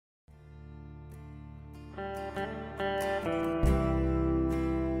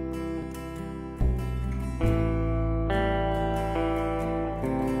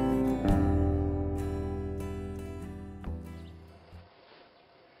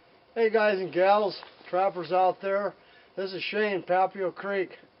Hey guys and gals, trappers out there, this is Shane, Papio Creek.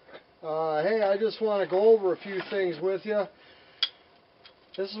 Hey, I just want to go over a few things with you.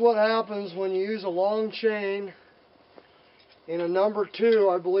 This is what happens when you use a long chain in a number 2.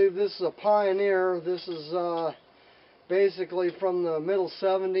 I believe this is a Pioneer. This is basically from the middle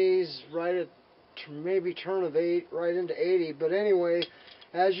 70s, right at maybe turn of 8, right into 80. But anyway,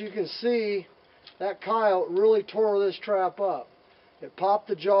 as you can see, that coyote really tore this trap up. It popped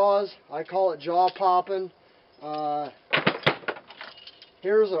the jaws. I call it jaw popping.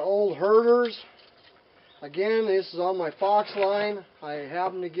 Here's an old herders. Again, this is on my fox line. I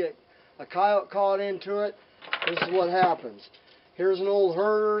happen to get a coyote caught into it. This is what happens. Here's an old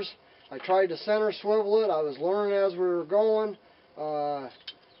herders. I tried to center swivel it. I was learning as we were going.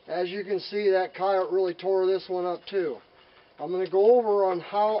 As you can see, that coyote really tore this one up too. I'm going to go over on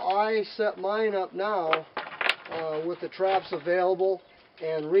how I set mine up now with the traps available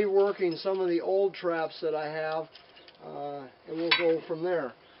and reworking some of the old traps that I have, and we'll go from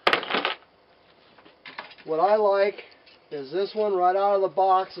there. What I like is this one right out of the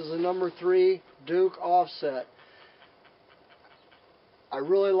box is a number 3 Duke offset. I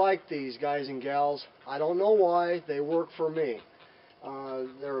really like these, guys and gals. I don't know why, they work for me.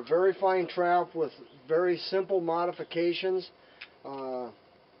 They're a very fine trap with very simple modifications,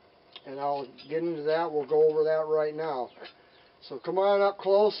 and I'll get into that. We'll go over that right now. So come on up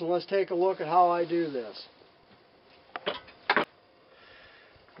close and let's take a look at how I do this.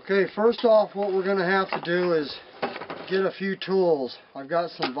 Okay, first off, what we're going to have to do is get a few tools. I've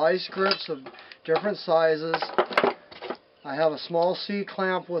got some vice grips of different sizes. I have a small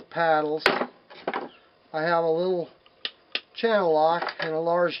C-clamp with paddles. I have a little channel lock and a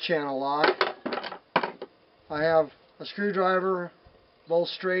large channel lock. I have a screwdriver, both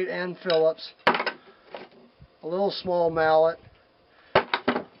straight and Phillips, a little small mallet,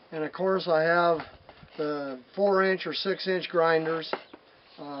 and of course I have the 4-inch or 6-inch grinders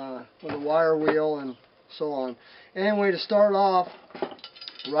with a wire wheel and so on. Anyway, to start off,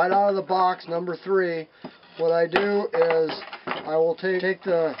 right out of the box, number 3, what I do is I will take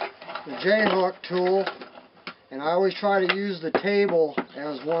the J-hook tool, and I always try to use the table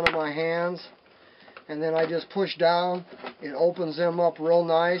as one of my hands, and then I just push down. It opens them up real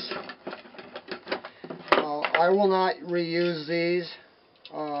nice. I will not reuse these.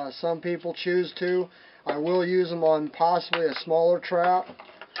 Some people choose to. I will use them on possibly a smaller trap.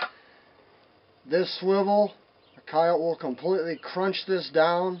 This swivel, the coyote will completely crunch this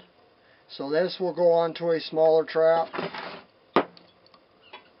down, so this will go onto a smaller trap.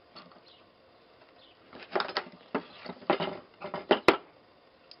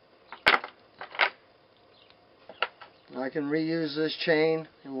 I can reuse this chain,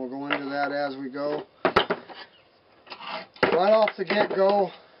 and we'll go into that as we go. Right off the get-go,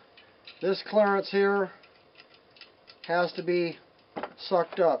 this clearance here has to be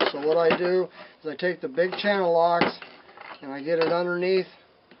sucked up. So what I do is I take the big channel locks and I get it underneath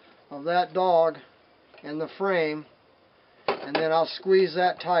of that dog and the frame, and then I'll squeeze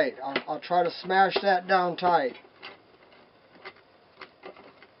that tight. I'll try to smash that down tight.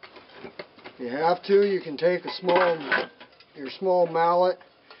 If you have to, you can take your small mallet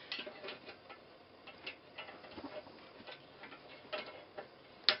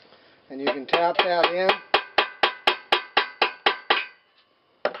and you can tap that in.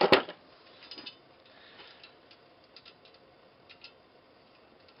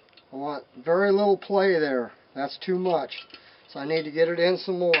 I want very little play there. That's too much. So I need to get it in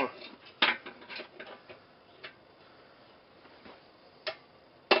some more.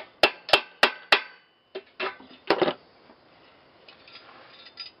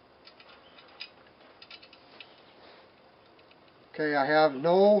 Okay, I have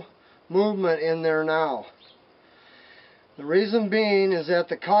no movement in there now. The reason being is that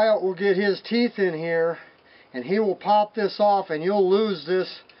the coyote will get his teeth in here and he will pop this off and you'll lose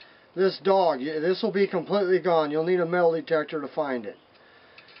this dog. This will be completely gone. You'll need a metal detector to find it.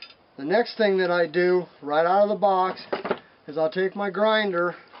 The next thing that I do right out of the box is I'll take my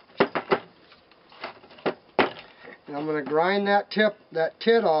grinder and I'm going to grind that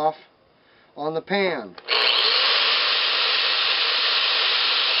tit off on the pan.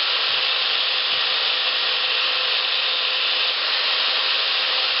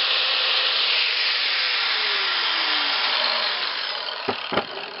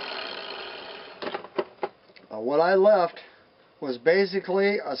 What I left was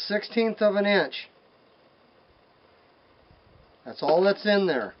basically a 1/16 of an inch. That's all that's in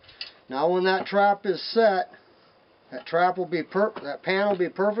there. Now when that trap is set, that pan will be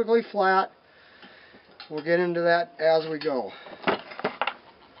perfectly flat. We'll get into that as we go.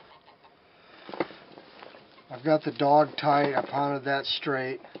 I've got the dog tight. I pounded that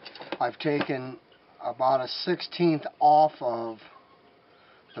straight. I've taken about a 1/16 off of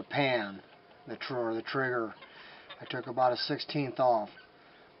the pan, the trigger. I took about a 1/16 off,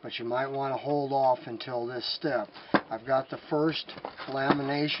 but you might want to hold off until this step. I've got the first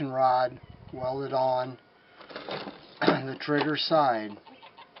lamination rod welded on the trigger side.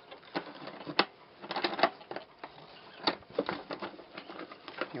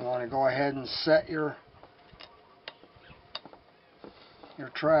 You want to go ahead and set your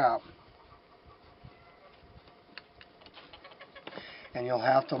trap, and you'll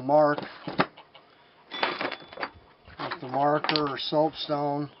have to mark with the marker or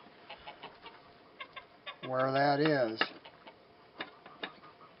soapstone where that is.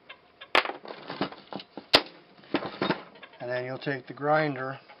 And then you'll take the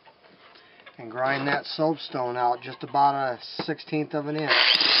grinder and grind that soapstone out just about a 1/16 of an inch.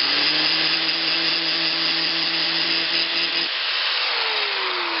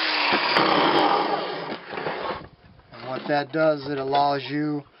 And what that does, it allows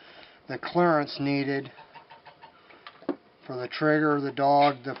you the clearance needed for the trigger, the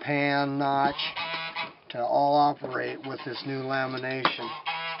dog, the pan, notch to all operate with this new lamination.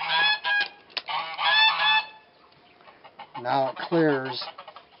 Now it clears.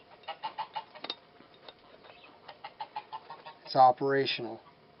 It's operational.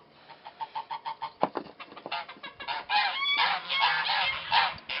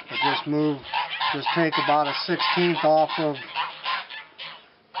 Just take about a 1/16 off of,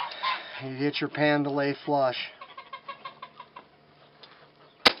 you get your pan to lay flush.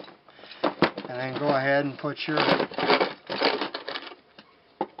 And then go ahead and put your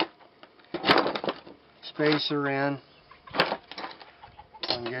spacer in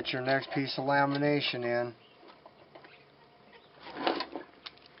and get your next piece of lamination in.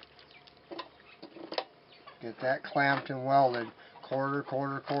 Get that clamped and welded, quarter,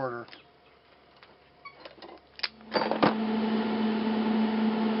 quarter, quarter.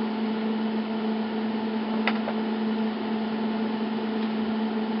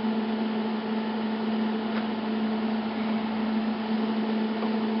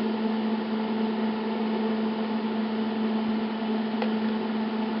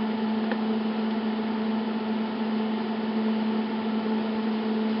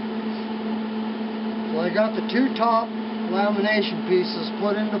 I got the two top lamination pieces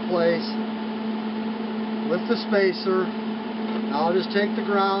put into place with the spacer. Now I'll just take the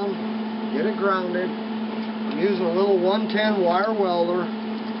ground, get it grounded. I'm using a little 110 wire welder.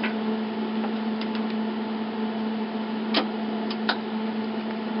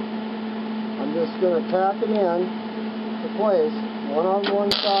 I'm just going to tack it in to place, one on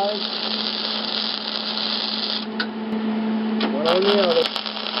one side, one on the other.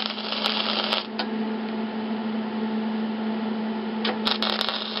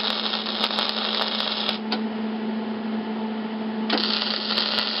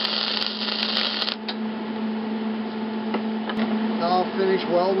 Finish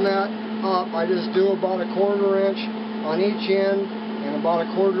welding that up. I just do about a 1/4 inch on each end and about a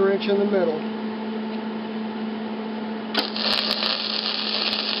 1/4 inch in the middle.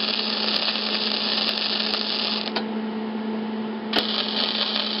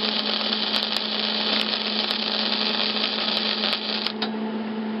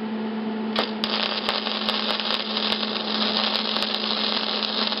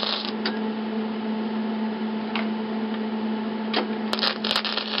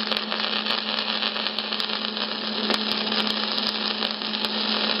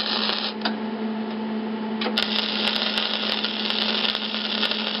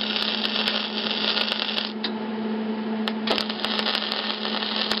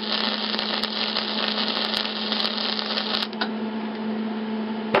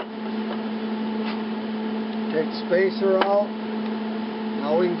 Take the spacer out.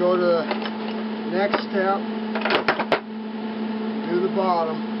 Now we can go to the next step. Do the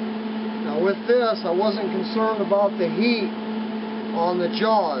bottom. Now with this, I wasn't concerned about the heat on the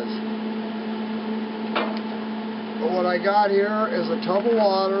jaws. But what I got here is a tub of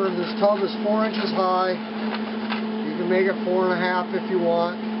water. This tub is 4 inches high. You can make it 4.5 if you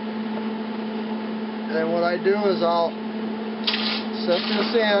want. And what I do is I'll set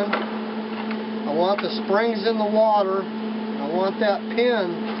this in. I want the springs in the water. I want that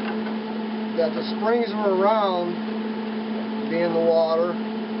pin that the springs are around to be in the water.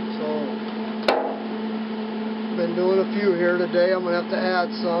 So, been doing a few here today. I'm going to have to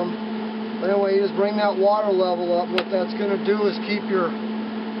add some. But anyway, you just bring that water level up. What that's going to do is keep your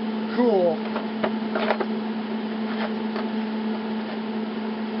cool.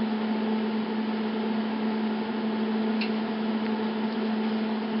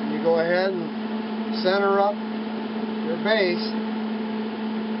 ahead and center up your base.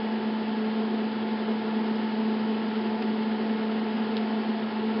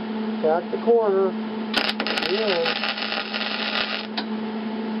 Tack the corner in.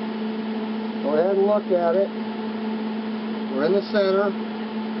 Go ahead and look at it. We're in the center.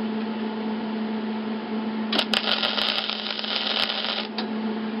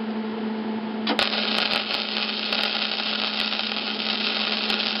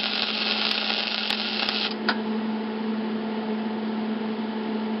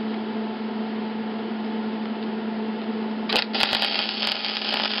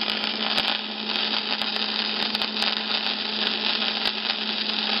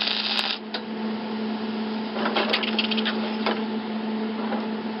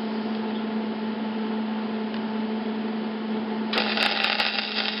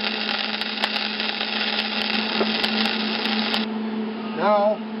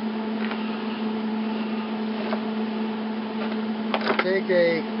 Now, take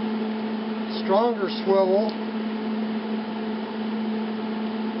a stronger swivel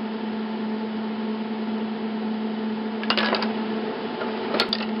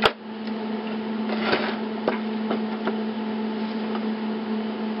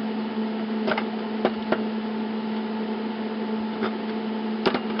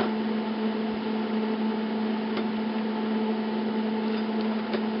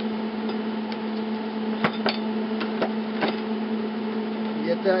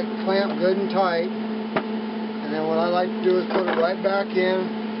get that clamp good and tight, and then what I like to do is put it right back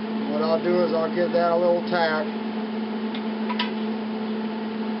in. What I'll do is I'll give that a little tack.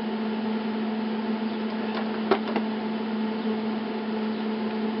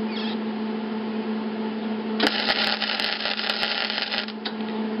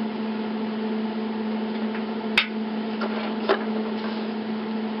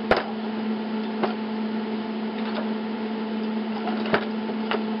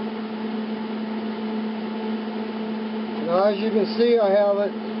 Now, as you can see, I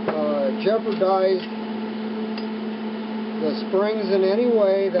haven't jeopardized the springs in any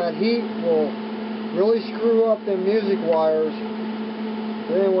way. That heat will really screw up them music wires.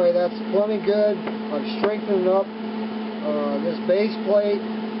 But anyway, that's plenty good. I've strengthened up this base plate,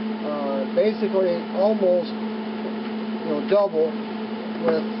 basically almost double,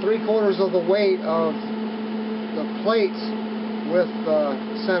 with 3/4 of the weight of the plates with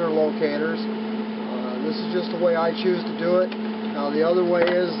center locators. This is just the way I choose to do it. Now the other way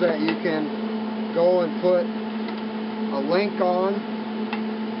is that you can go and put a link on,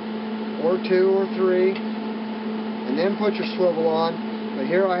 or 2 or 3, and then put your swivel on. But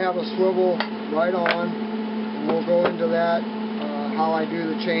here I have a swivel right on, and we'll go into that, how I do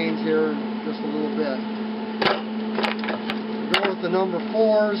the chains here in just a little bit. We'll go with the number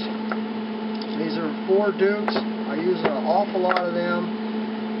 4s. These are 4 Dukes. I use an awful lot of them.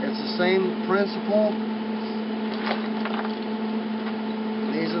 It's the same principle.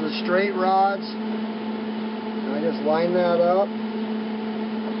 These are the straight rods. And I just line that up.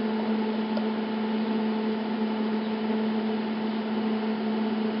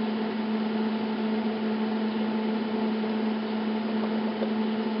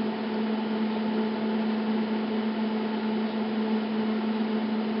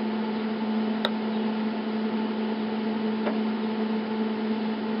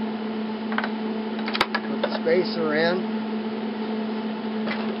 Put the spacer in.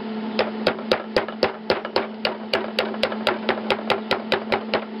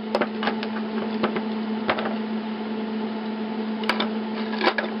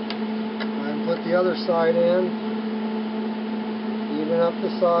 Put the other side in, even up the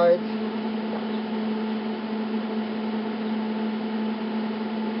sides.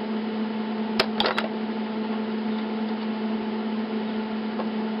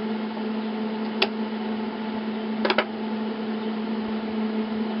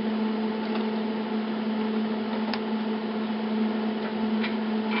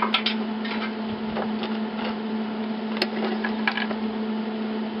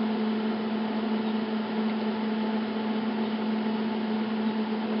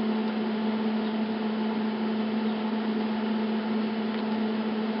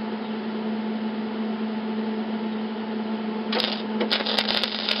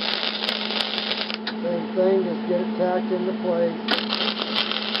 Thing, just get it tacked into place.